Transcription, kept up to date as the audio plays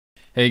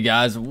Hey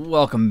guys,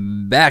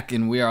 welcome back,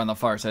 and we are on the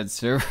FarSide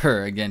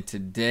server again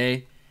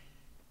today.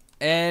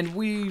 And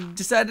we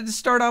decided to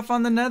start off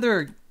on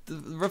the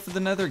roof of the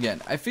nether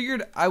again. I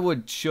figured I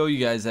would show you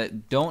guys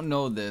that don't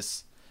know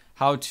this,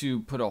 how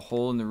to put a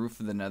hole in the roof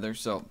of the nether.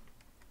 So,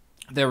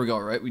 there we go,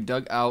 right? We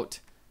dug out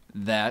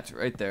that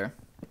right there.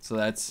 So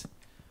that's,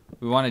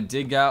 we want to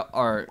dig out.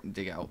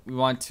 We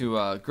want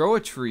to grow a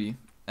tree,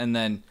 and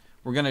then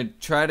we're going to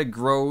try to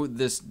grow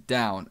this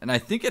down. And I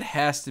think it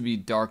has to be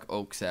dark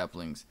oak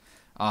saplings.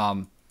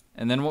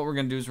 And then what we're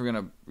going to do is we're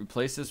going to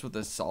replace this with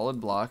a solid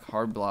block,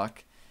 hard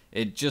block.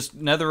 It just,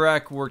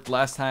 netherrack worked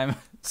last time,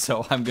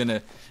 so I'm going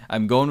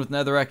with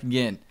netherrack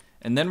again.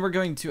 And then we're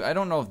going to, I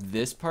don't know if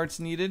this part's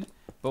needed,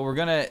 but we're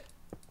going to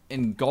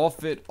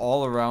engulf it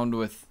all around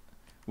with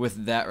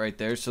that right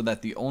there, so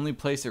that the only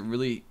place it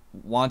really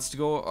wants to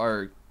go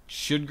or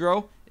should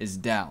grow is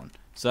down.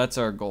 So that's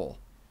our goal,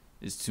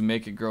 is to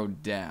make it grow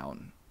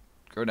down.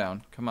 Grow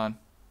down, come on.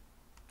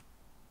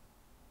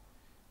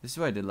 This is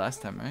what I did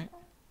last time, right?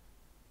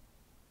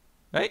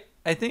 Right?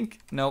 I think.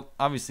 Nope,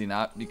 obviously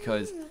not,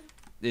 because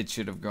it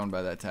should have grown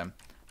by that time.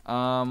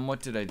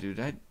 What did I do?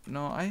 I'm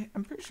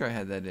pretty sure I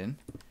had that in.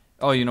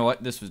 Oh, you know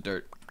what? This was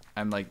dirt.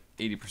 I'm like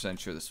 80%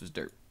 sure this was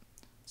dirt.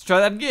 Let's try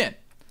that again.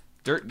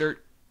 Dirt,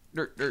 dirt,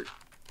 dirt, dirt,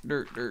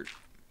 dirt, dirt.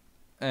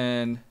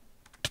 And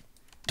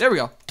there we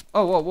go.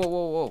 Oh, whoa, whoa,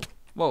 whoa, whoa.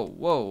 Whoa,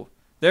 whoa.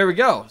 There we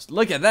go.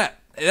 Look at that.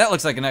 That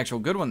looks like an actual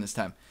good one this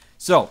time.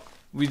 So,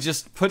 we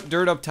just put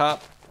dirt up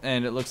top,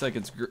 and it looks like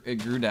it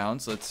grew down.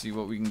 So let's see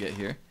what we can get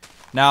here.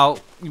 Now,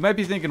 you might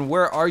be thinking,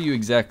 where are you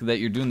exactly that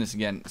you're doing this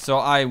again? So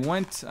I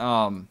went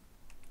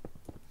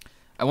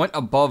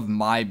above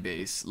my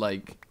base,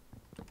 like,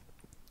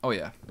 oh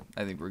yeah,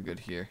 I think we're good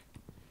here.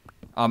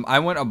 I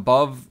went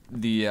above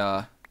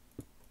the,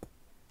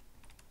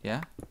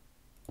 yeah?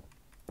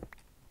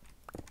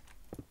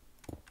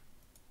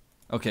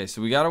 Okay,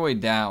 so we got our way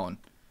down,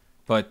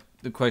 but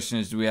the question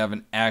is, do we have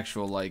an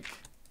actual, like,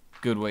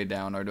 good way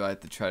down, or do I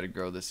have to try to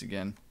grow this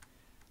again?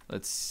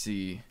 Let's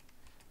see.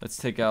 Let's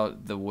take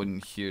out the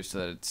wooden here so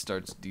that it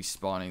starts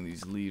despawning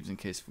these leaves in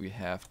case we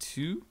have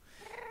to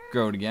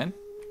grow it again.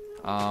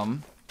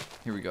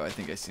 Here we go. I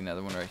think I see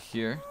another one right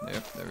here.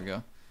 Yep, there we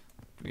go.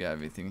 We got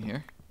everything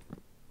here.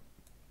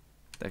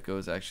 That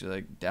goes actually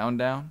like down.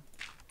 Because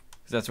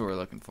that's what we're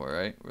looking for,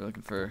 right? We're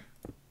looking for...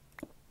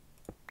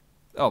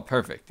 Oh,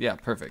 perfect. Yeah,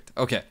 perfect.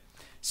 Okay.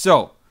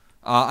 So,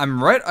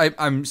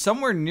 I'm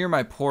somewhere near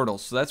my portal,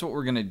 so that's what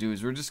we're going to do,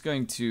 is we're just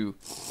going to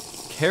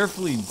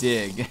carefully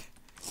dig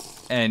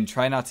and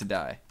try not to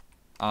die.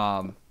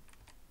 To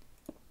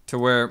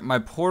where my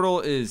portal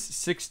is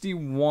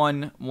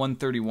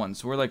 61,131,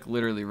 so we're like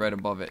literally right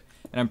above it.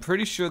 And I'm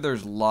pretty sure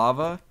there's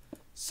lava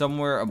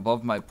somewhere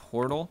above my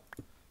portal,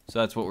 so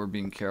that's what we're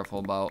being careful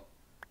about.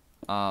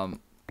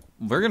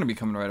 We're going to be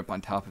coming right up on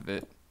top of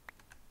it.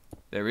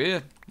 There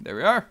we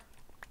are.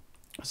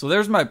 So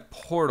there's my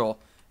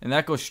portal, and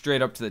that goes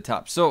straight up to the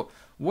top. So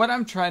what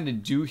I'm trying to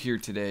do here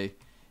today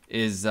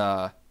is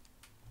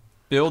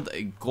build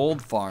a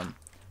gold farm.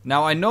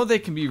 Now, I know they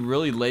can be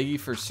really laggy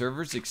for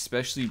servers,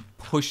 especially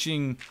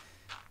pushing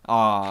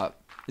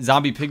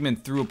zombie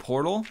pigmen through a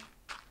portal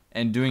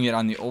and doing it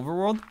on the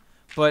overworld.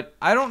 But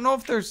I don't know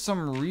if there's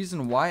some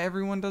reason why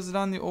everyone does it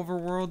on the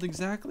overworld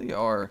exactly,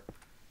 or,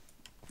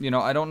 you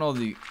know, I don't know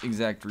the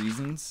exact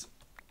reasons.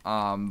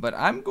 But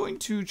I'm going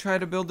to try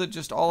to build it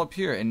just all up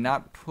here and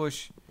not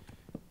push.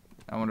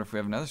 I wonder if we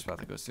have another spot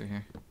that goes through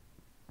here.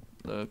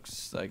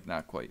 Looks like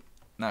not quite.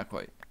 Not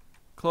quite.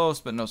 Close,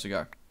 but no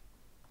cigar.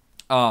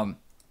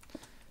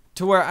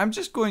 To where I'm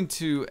just going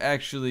to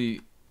actually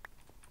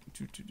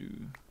let's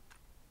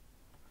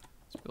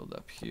build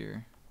up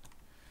here.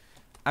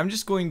 I'm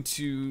just going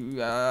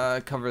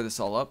to cover this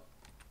all up,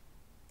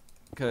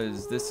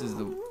 because this is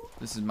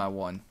my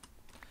one.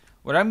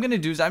 What I'm gonna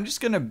do is I'm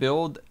just gonna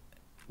build.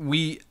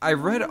 I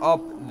read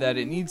up that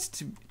it needs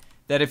to,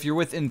 that if you're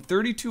within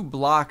 32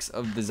 blocks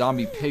of the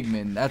zombie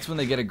pigmen, that's when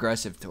they get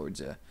aggressive towards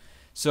you.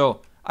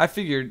 So I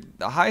figured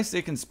the highest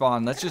they can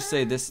spawn, let's just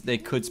say this, they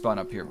could spawn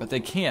up here, but they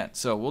can't.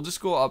 So we'll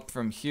just go up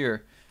from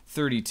here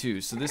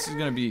 32. So this is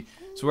going to be,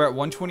 so we're at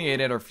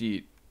 128 at our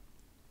feet.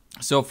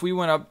 So if we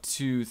went up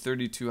to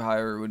 32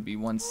 higher, it would be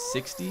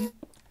 160.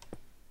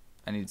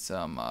 I need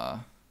some,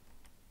 I'll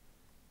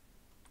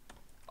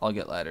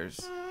get ladders.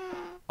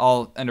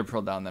 I'll ender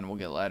pearl down, then we'll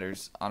get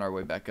ladders on our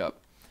way back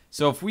up.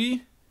 So if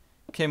we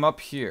came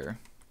up here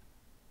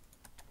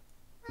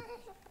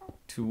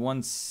to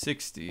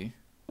 160...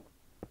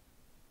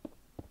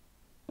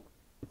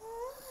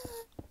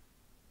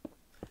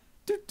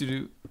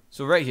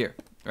 So right here,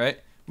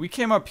 right? We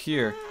came up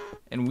here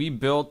and we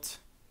built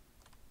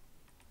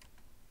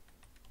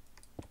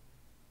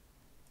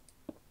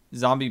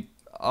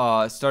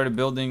started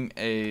building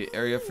a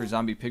area for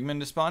zombie pigmen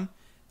to spawn.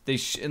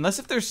 Unless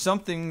if there's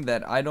something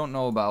that I don't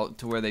know about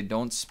to where they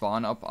don't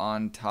spawn up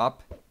on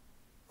top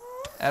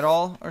at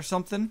all or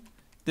something,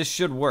 this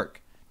should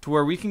work. To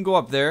where we can go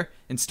up there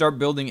and start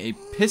building a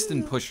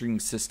piston pushing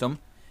system,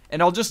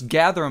 and I'll just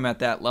gather them at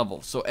that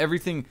level. So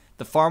everything,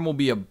 the farm will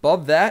be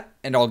above that,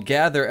 and I'll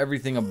gather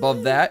everything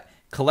above that,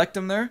 collect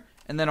them there,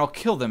 and then I'll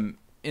kill them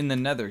in the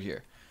nether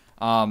here.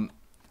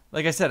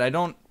 Like I said,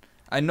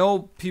 I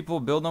know people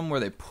build them where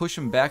they push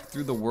them back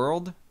through the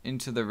world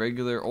into the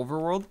regular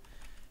overworld,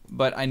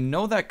 but I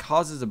know that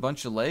causes a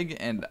bunch of lag,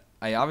 and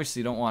I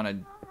obviously don't want to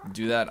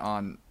do that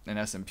on an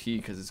SMP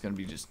because it's going to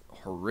be just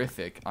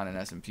horrific on an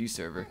SMP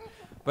server.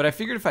 But I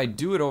figured if I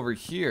do it over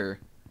here,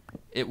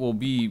 it will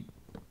be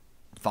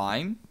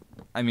fine.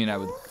 I mean, I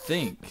would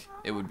think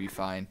it would be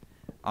fine.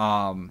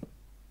 I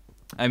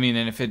mean,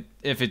 and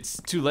if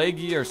it's too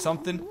laggy or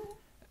something,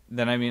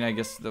 then I mean, I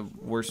guess the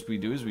worst we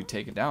do is we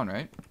take it down,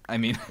 right? I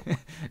mean,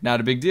 not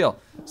a big deal.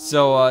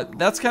 So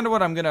that's kind of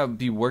what I'm gonna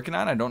be working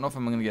on. I don't know if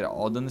I'm gonna get it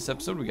all done this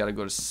episode. We gotta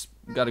go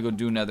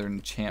do another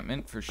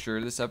enchantment for sure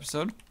this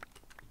episode.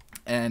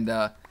 And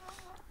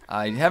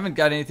I haven't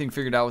got anything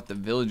figured out with the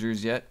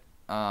villagers yet.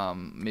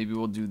 Maybe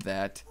we'll do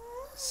that.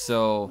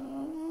 So,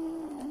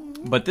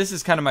 but this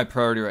is kind of my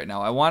priority right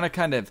now. I want to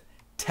kind of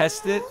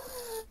test it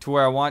to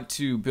where I want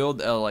to build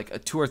like a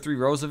 2 or 3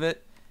 rows of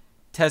it,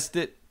 test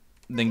it,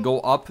 then go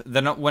up.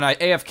 Then when I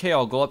AFK,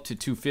 I'll go up to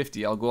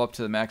 250. I'll go up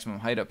to the maximum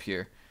height up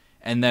here,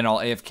 and then I'll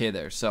AFK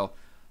there. So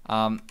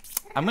I'm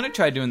gonna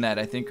try doing that.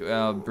 I think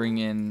bring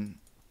in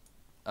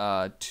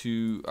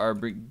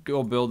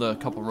go build a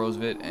couple rows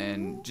of it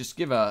and just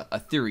give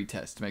a theory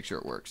test to make sure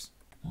it works.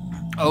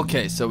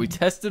 Okay, so we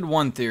tested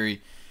one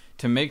theory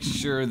to make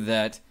sure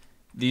that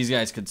these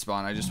guys could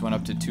spawn. I just went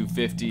up to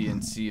 250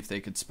 and see if they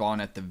could spawn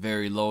at the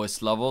very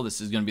lowest level. This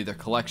is going to be their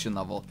collection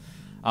level.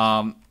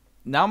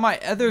 Now my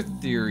other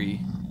theory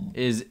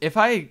is if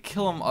I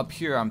kill them up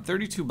here, I'm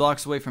 32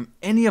 blocks away from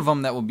any of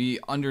them that will be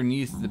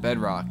underneath the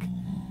bedrock.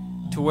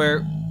 To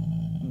where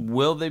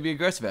will they be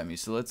aggressive at me?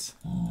 So let's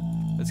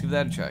give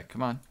that a try.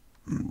 Come on.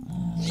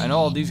 I know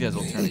all these guys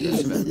will turn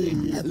aggressive at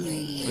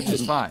me, which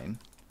is fine.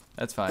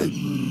 That's fine,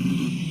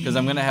 because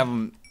I'm gonna have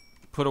them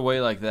put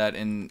away like that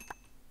in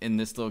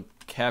this little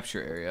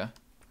capture area.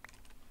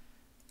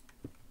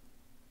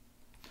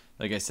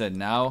 Like I said,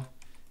 now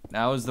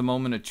is the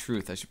moment of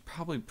truth. I should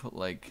probably put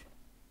like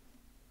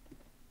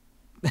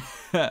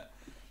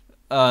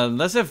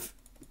unless if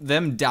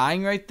them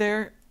dying right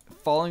there,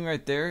 falling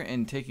right there,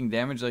 and taking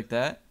damage like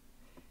that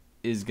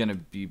is gonna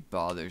be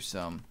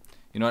bothersome.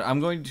 You know what? I'm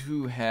going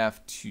to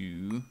have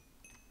to.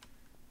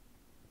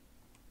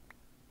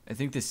 I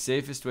think the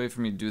safest way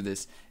for me to do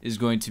this is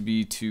going to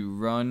be to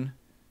run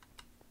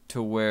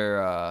to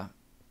where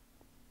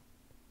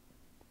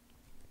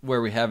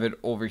we have it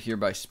over here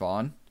by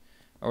spawn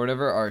or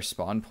whatever, our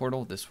spawn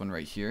portal, this one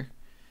right here.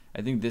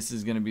 I think this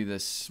is going to be the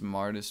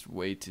smartest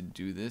way to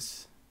do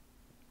this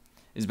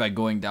is by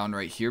going down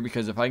right here,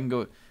 because if I can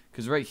go,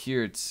 because right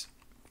here it's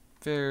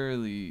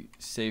fairly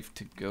safe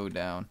to go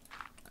down.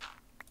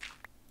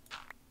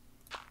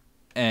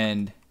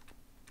 And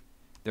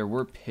there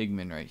were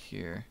pigmen right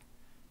here.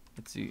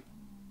 Let's see.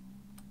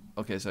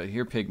 Okay, so I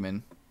hear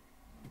pigmen.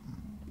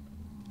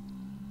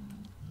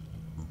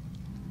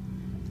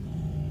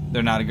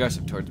 They're not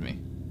aggressive towards me.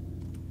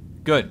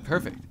 Good,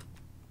 perfect.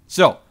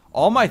 So,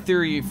 all my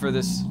theory for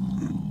this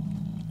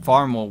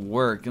farm will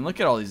work. And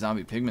look at all these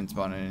zombie pigmen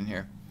spawning in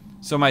here.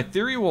 So my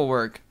theory will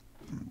work.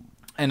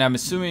 And I'm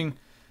assuming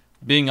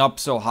being up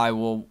so high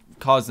will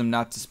cause them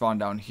not to spawn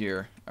down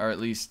here. Or at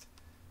least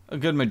a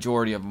good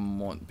majority of them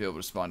won't be able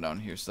to spawn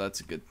down here. So that's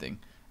a good thing.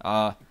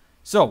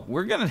 So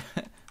we're gonna,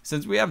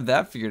 since we have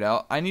that figured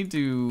out, I need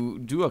to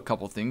do a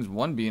couple things.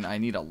 One being I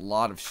need a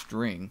lot of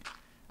string,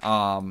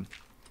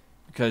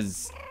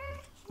 because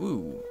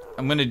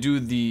I'm gonna do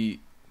the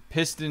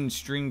piston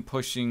string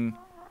pushing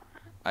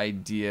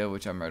idea,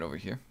 which I'm right over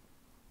here.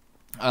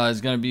 Is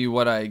gonna be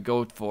what I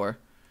go for,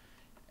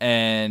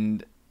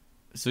 and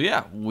so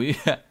yeah,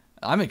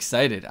 I'm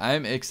excited.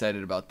 I'm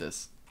excited about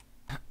this.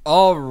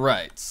 All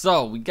right,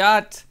 so we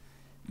got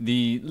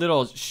the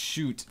little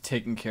chute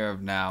taken care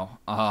of now.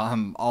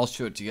 I'll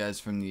show it to you guys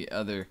from the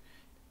other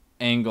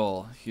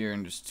angle here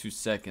in just 2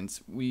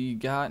 seconds. We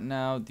got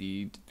now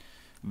the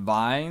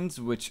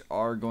vines, which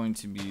are going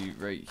to be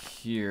right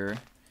here,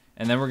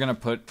 and then we're gonna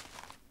put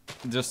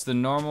just the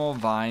normal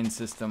vine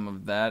system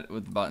of that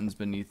with buttons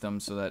beneath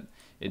them so that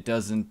it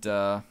doesn't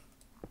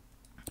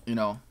you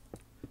know,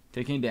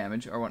 take any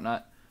damage or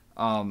whatnot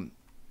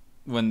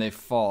when they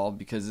fall,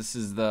 because this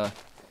is the,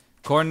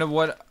 according to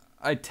what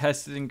I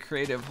tested in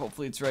creative,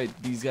 hopefully it's right,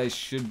 these guys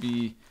should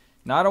be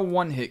not a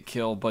one-hit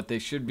kill, but they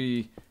should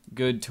be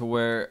good to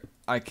where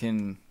I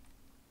can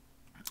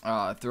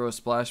throw a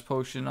splash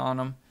potion on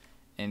them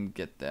and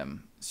get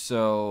them.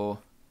 So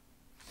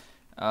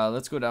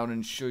let's go down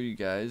and show you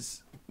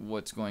guys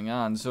what's going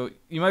on. So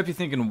you might be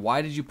thinking,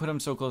 why did you put them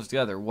so close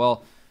together?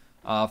 Well,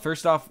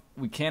 first off,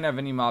 we can't have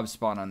any mobs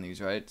spawn on these,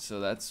 right? So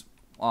that's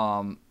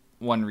one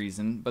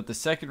reason. But the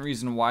second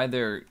reason why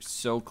they're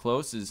so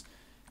close is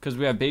because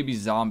we have baby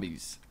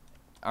zombies,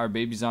 our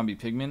baby zombie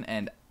pigmen,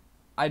 and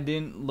I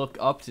didn't look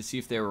up to see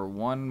if they were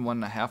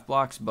 1.5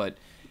 blocks, but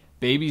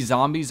baby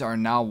zombies are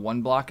now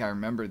 1 block. I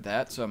remember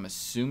that, so I'm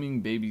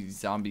assuming baby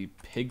zombie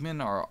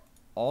pigmen are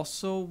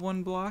also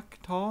 1 block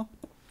tall.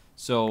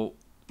 So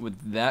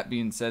with that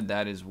being said,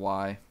 that is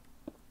why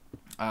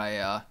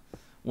I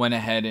went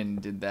ahead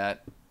and did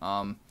that.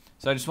 So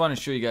I just want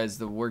to show you guys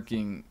the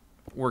working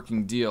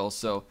deal.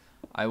 So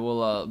I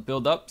will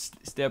build up,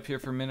 stay up here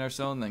for a minute or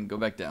so, and then go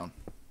back down.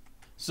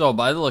 So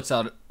by the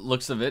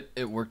looks of it,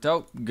 it worked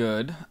out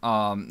good.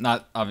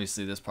 Not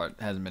obviously this part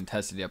hasn't been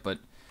tested yet, but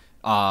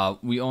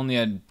we only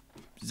had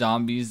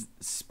zombies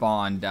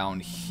spawn down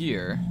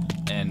here,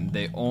 and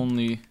they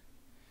only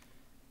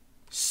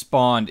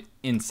spawned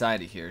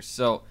inside of here.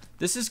 So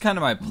this is kind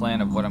of my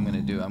plan of what I'm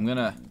gonna do. I'm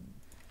gonna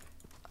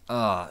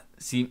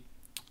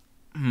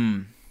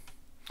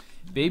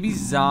baby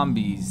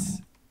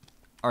zombies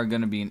are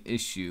gonna be an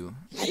issue.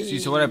 See,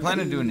 so what I plan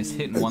on doing is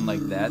hitting one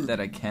like that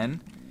I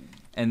can,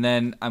 and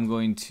then I'm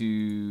going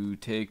to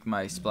take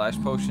my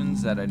splash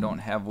potions that I don't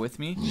have with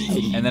me,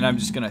 and then I'm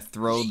just gonna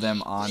throw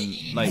them on,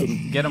 like,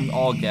 get them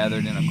all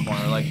gathered in a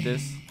corner like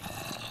this.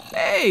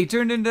 Hey,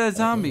 turned into a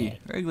zombie,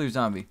 regular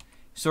zombie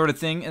sort of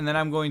thing. And then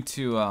I'm going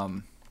to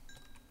come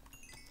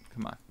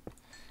on,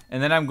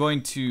 and then I'm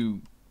going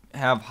to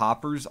have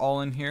hoppers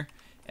all in here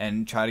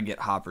and try to get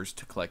hoppers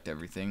to collect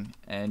everything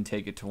and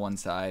take it to one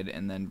side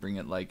and then bring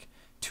it like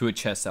to a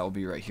chest that will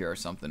be right here or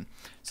something.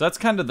 So that's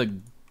kind of the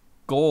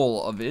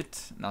goal of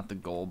it, not the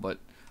goal, but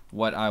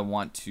what I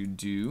want to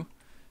do.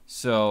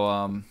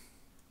 So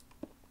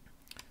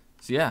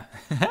so yeah.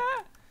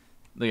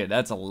 Look at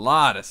that's a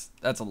lot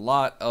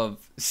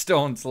of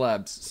stone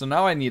slabs. So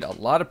now I need a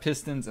lot of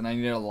pistons and I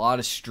need a lot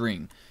of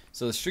string.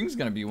 So the string is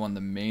going to be one of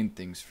the main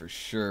things for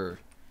sure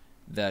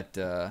that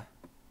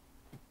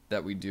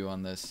that we do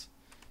on this.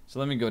 So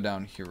let me go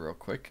down here real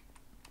quick.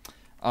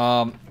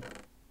 You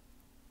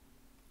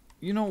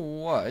know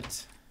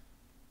what?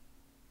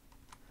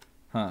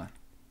 Huh.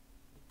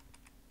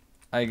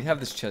 I have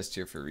this chest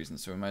here for a reason,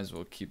 so we might as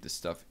well keep this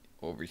stuff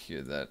over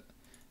here that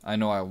I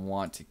know I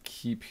want to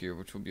keep here,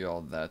 which will be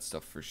all that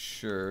stuff for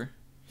sure.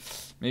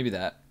 Maybe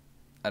that.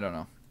 I don't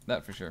know.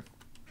 That for sure.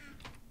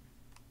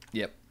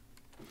 Yep.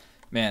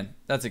 Man,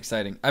 that's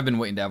exciting. I've been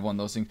waiting to have one of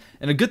those things.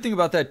 And a good thing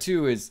about that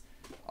too is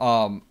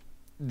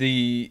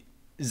the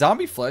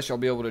zombie flesh I'll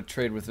be able to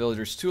trade with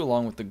villagers too,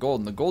 along with the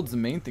gold. And the gold's the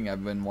main thing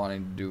I've been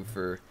wanting to do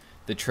for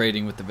the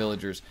trading with the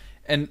villagers.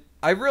 And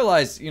I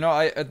realized, you know,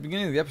 at the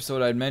beginning of the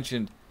episode I'd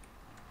mentioned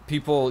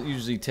people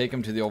usually take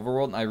them to the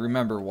overworld, and I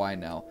remember why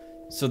now.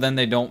 So then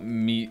they don't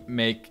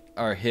make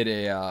or hit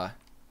a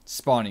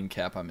spawning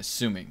cap, I'm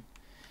assuming.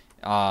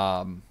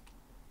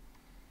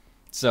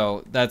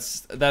 So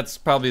that's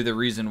probably the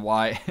reason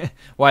why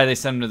why they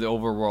send them to the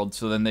overworld,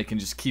 so then they can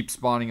just keep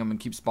spawning them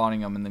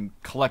and then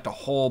collect a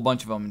whole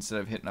bunch of them instead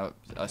of hitting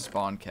a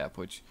spawn cap,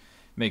 which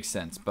makes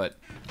sense. But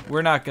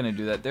we're not going to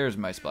do that. There's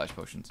my splash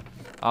potions.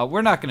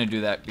 We're not going to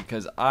do that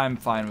because I'm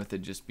fine with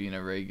it just being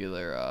a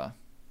regular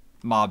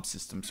mob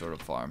system sort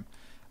of farm.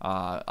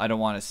 I don't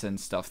want to send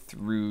stuff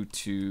through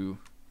to,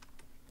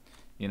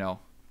 you know,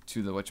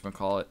 to the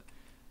whatchamacallit.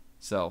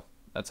 So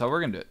that's how we're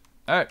going to do it.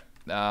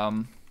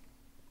 Alright.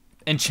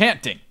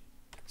 Enchanting.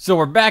 So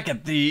we're back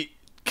at the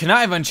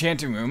Connive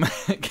enchanting room.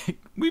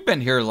 We've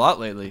been here a lot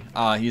lately.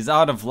 He's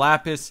out of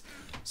lapis,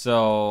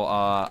 so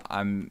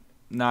I'm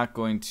not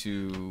going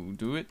to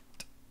do it.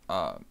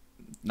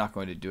 Not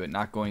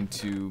going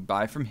to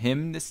buy from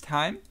him this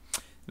time,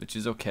 which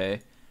is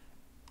okay.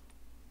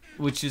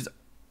 Which is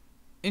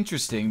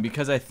interesting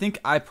because I think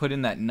I put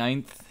in that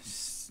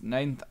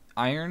ninth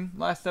iron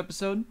last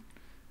episode.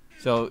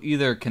 So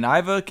either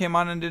Connive came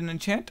on and did an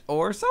enchant,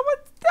 or someone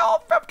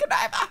stole from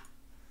Connive.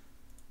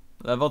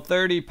 Level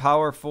 30,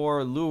 power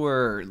 4,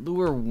 lure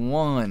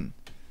 1.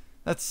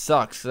 That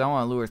sucks. I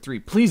want lure 3.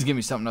 Please give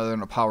me something other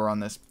than a power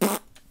on this.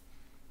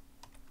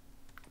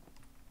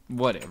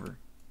 Whatever.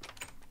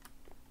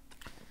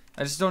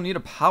 I just don't need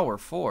a power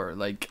 4.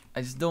 Like,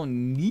 I just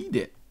don't need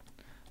it.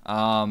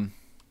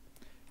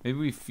 Maybe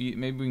we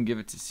can give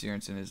it to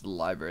Sirens in his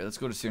library. Let's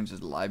go to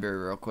Sirens'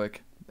 library real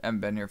quick. I haven't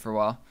been here for a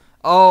while.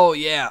 Oh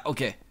yeah,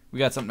 okay. We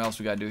got something else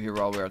we gotta do here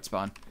while we're at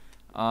spawn.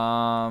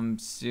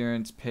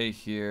 Sirens, pay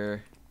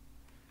here.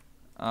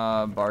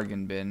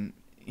 Bargain bin.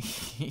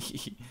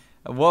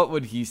 What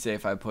would he say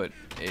if I put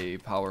a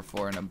power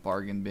 4 in a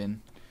bargain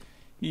bin?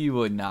 He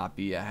would not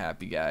be a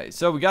happy guy.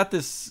 So we got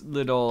this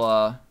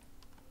little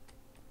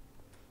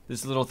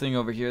thing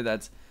over here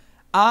that's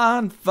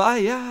on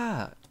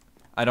fire.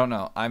 I don't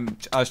know. I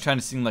was trying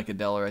to sing like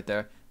Adele right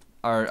there.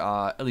 Or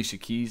Alicia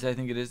Keys, I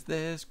think it is.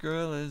 This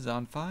girl is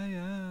on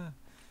fire.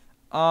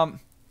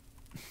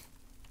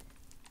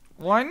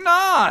 Why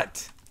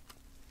not?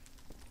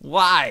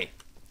 Why?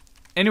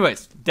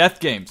 Anyways, Death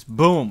Games.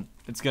 Boom.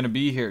 It's gonna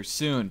be here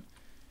soon.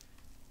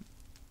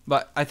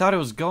 But I thought it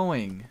was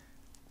going.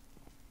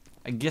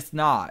 I guess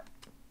not.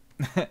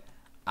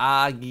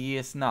 I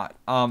guess not.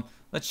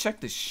 Let's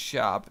check the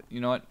shop.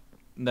 You know what?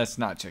 Let's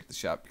not check the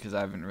shop because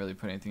I haven't really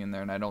put anything in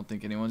there, and I don't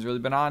think anyone's really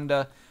been on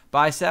to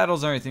buy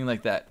saddles or anything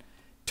like that.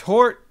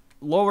 Tort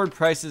lowered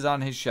prices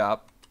on his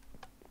shop.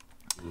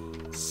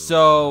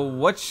 So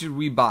what should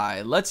we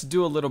buy? Let's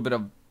do a little bit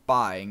of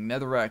buying.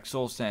 Netherrack,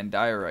 soul sand,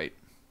 diorite.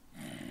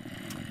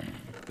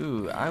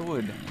 Ooh,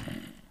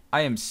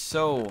 I am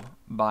so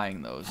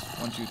buying those.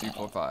 1, 2, 3,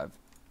 4, 5.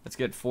 Let's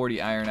get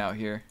 40 iron out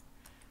here.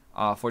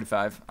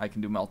 45. I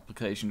can do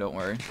multiplication, don't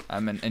worry.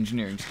 I'm an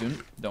engineering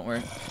student, don't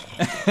worry.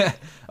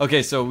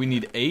 Okay, so we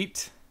need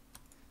 8.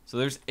 So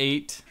there's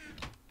 8.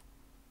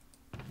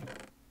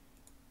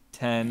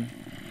 10.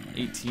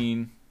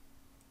 18.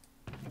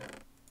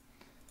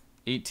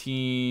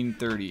 18,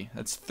 30.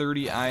 That's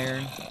 30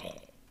 iron.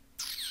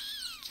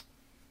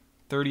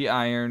 30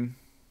 iron.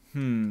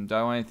 Do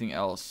I want anything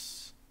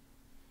else?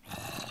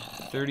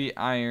 30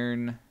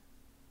 iron.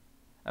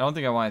 I don't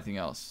think I want anything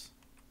else.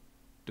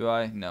 Do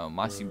I? No.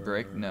 Mossy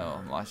brick?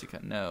 No. Mossy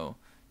cut? No.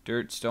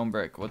 Dirt, stone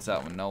brick. What's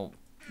that one? Nope.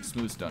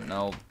 Smooth stone?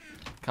 Nope.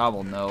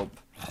 Cobble? Nope.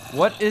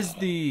 What is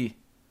the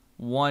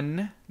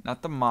one?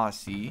 Not the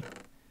mossy.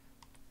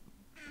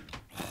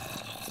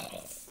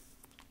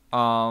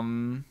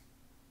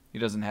 He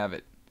doesn't have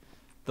it.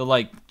 The,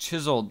 like,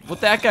 chiseled... What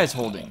that guy's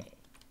holding?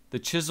 The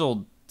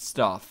chiseled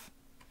stuff.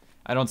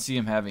 I don't see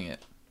him having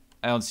it.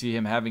 I don't see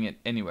him having it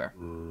anywhere.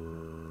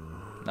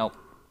 Nope.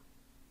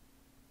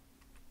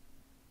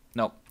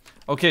 Nope.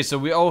 Okay, so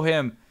we owe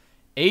him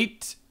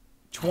 8,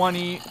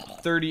 20,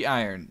 30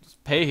 iron.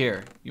 Pay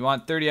here. You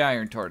want 30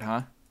 iron, Tort,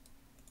 huh?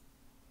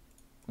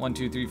 1,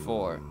 2, 3,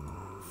 4.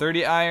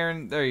 30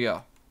 iron. There you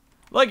go.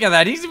 Look at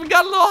that. He's even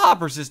got a little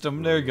hopper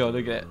system. There you go.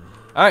 Look at it.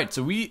 Alright,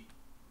 so we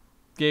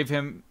gave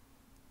him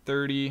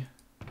 30.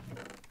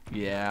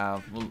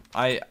 Yeah. Well,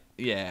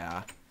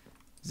 yeah.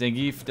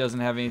 Zangief doesn't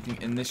have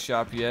anything in this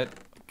shop yet.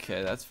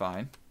 Okay, that's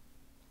fine.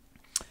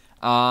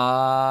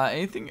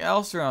 Anything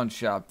else around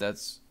shop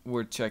that's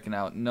worth checking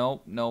out?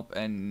 Nope, nope,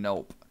 and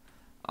nope.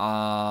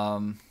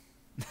 Sorry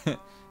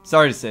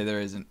to say there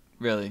isn't,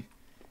 really.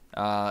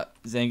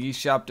 Zangief's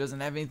shop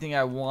doesn't have anything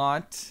I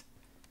want.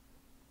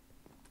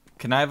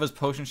 Kaniva's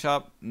potion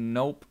shop?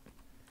 Nope.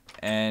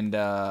 And,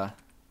 so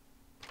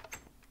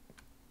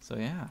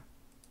yeah.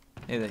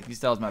 Hey, he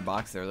still has my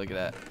box there, look at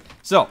that.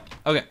 So,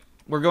 okay.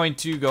 We're going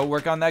to go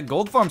work on that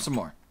gold farm some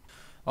more.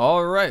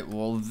 Alright,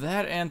 well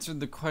that answered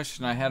the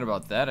question I had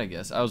about that, I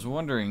guess. I was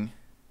wondering,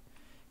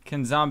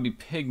 can zombie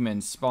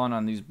pigmen spawn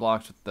on these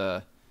blocks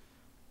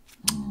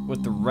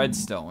with the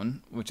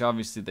redstone? Which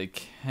obviously they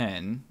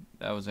can.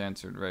 That was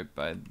answered right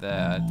by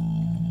that.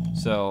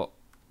 So,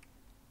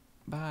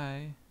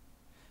 bye.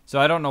 So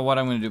I don't know what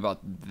I'm going to do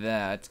about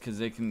that, because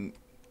they can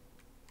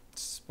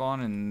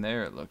spawn in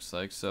there, it looks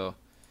like. So,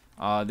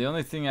 the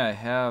only thing I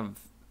have...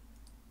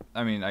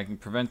 I mean, I can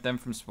prevent them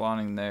from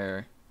spawning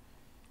there,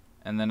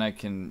 and then I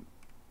can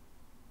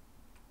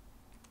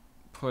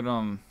put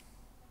them...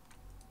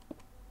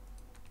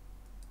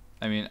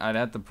 I mean, I'd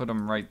have to put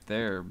them right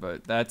there,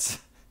 but that's...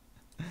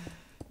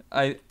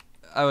 I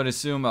would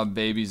assume a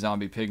baby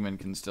zombie pigman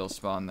can still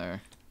spawn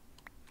there.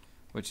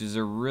 Which, is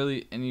there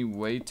really any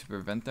way to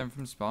prevent them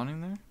from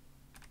spawning there?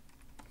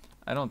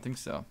 I don't think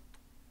so.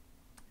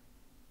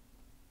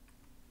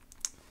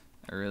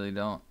 I really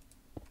don't.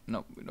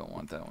 Nope, we don't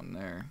want that one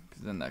there,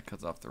 because then that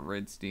cuts off the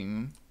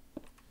redstone.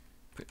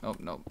 Oh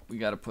no, we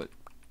gotta put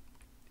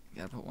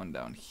one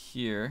down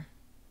here.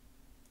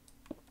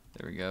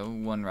 There we go,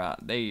 one right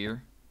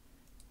there.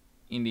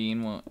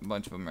 Indian, a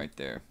bunch of them right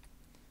there.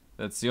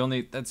 That's the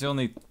only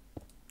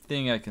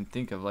thing I can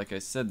think of. Like I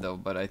said though,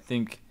 but I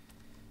think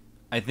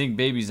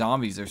baby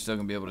zombies are still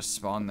gonna be able to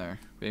spawn there.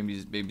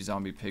 Baby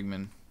zombie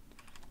pigmen.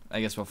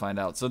 I guess we'll find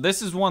out. So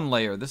this is one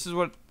layer. This is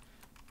what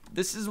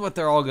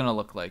they're all gonna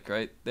look like,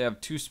 right? They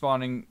have 2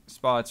 spawning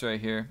spots right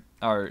here,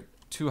 or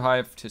 2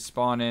 high to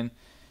spawn in.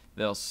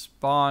 They'll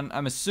spawn.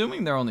 I'm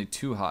assuming they're only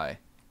 2 high.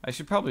 I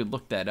should probably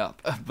look that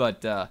up.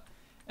 But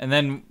and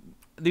then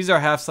these are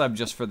half slab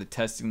just for the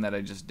testing that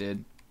I just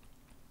did.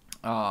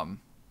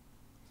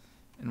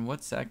 And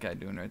what's that guy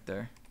doing right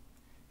there?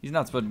 He's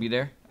not supposed to be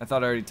there. I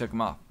thought I already took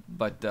him off.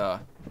 But there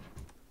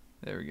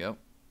we go.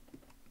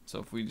 So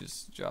if we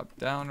just drop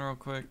down real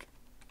quick.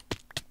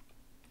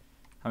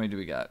 How many do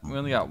we got? We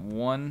only got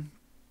 1,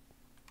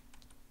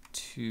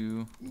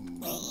 2.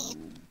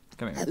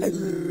 Come here.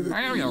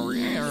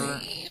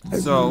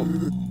 So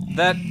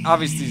that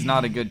obviously is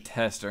not a good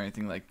test or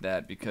anything like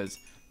that, because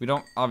we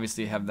don't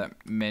obviously have that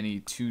many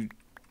 2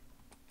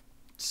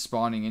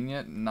 spawning in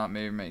yet. Not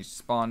very many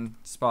spawn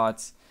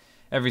spots.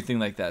 Everything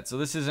like that. So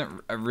this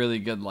isn't a really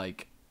good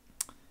like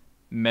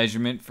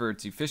measurement for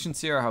its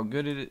efficiency or how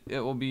good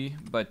it will be.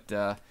 But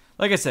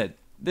like I said,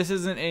 this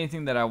isn't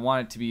anything that I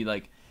want it to be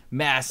like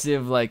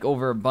massive, like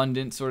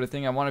overabundant sort of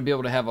thing. I want to be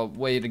able to have a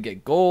way to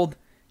get gold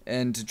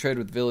and to trade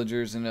with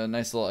villagers and a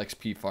nice little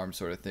XP farm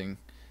sort of thing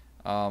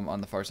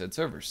on the FarSide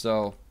server.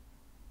 So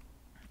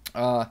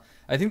I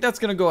think that's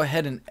going to go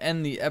ahead and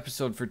end the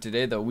episode for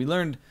today, though. We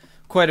learned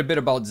quite a bit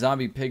about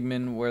zombie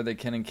pigmen, where they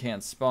can and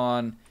can't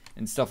spawn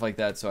and stuff like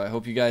that. So I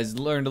hope you guys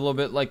learned a little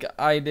bit like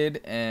I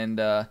did. And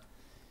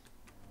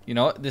you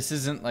know, this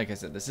isn't, like I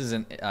said, this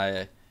isn't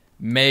a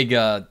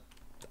mega...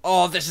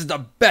 Oh, this is the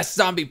best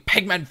zombie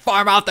pigman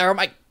farm out there. Oh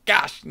my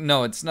gosh.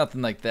 No, it's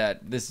nothing like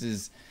that. This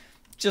is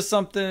just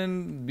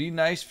something be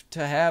nice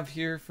to have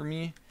here for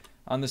me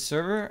on the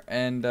server.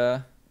 And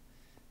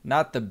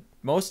not the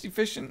most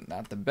efficient,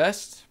 not the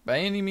best by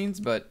any means,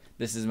 but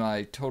this is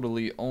my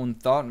totally own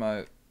thought,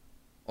 my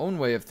own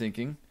way of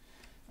thinking.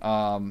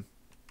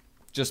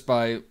 Just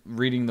by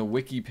reading the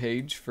wiki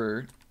page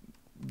for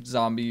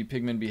zombie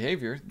pigman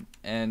behavior,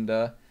 and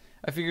I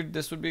figured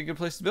this would be a good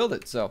place to build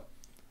it. So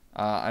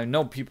I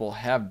know people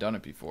have done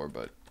it before,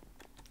 but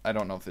I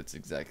don't know if it's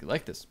exactly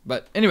like this.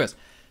 But anyways,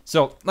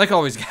 so like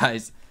always,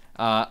 guys,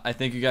 I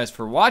thank you guys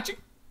for watching.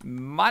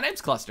 My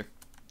name's Cluster.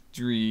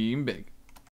 Dream big.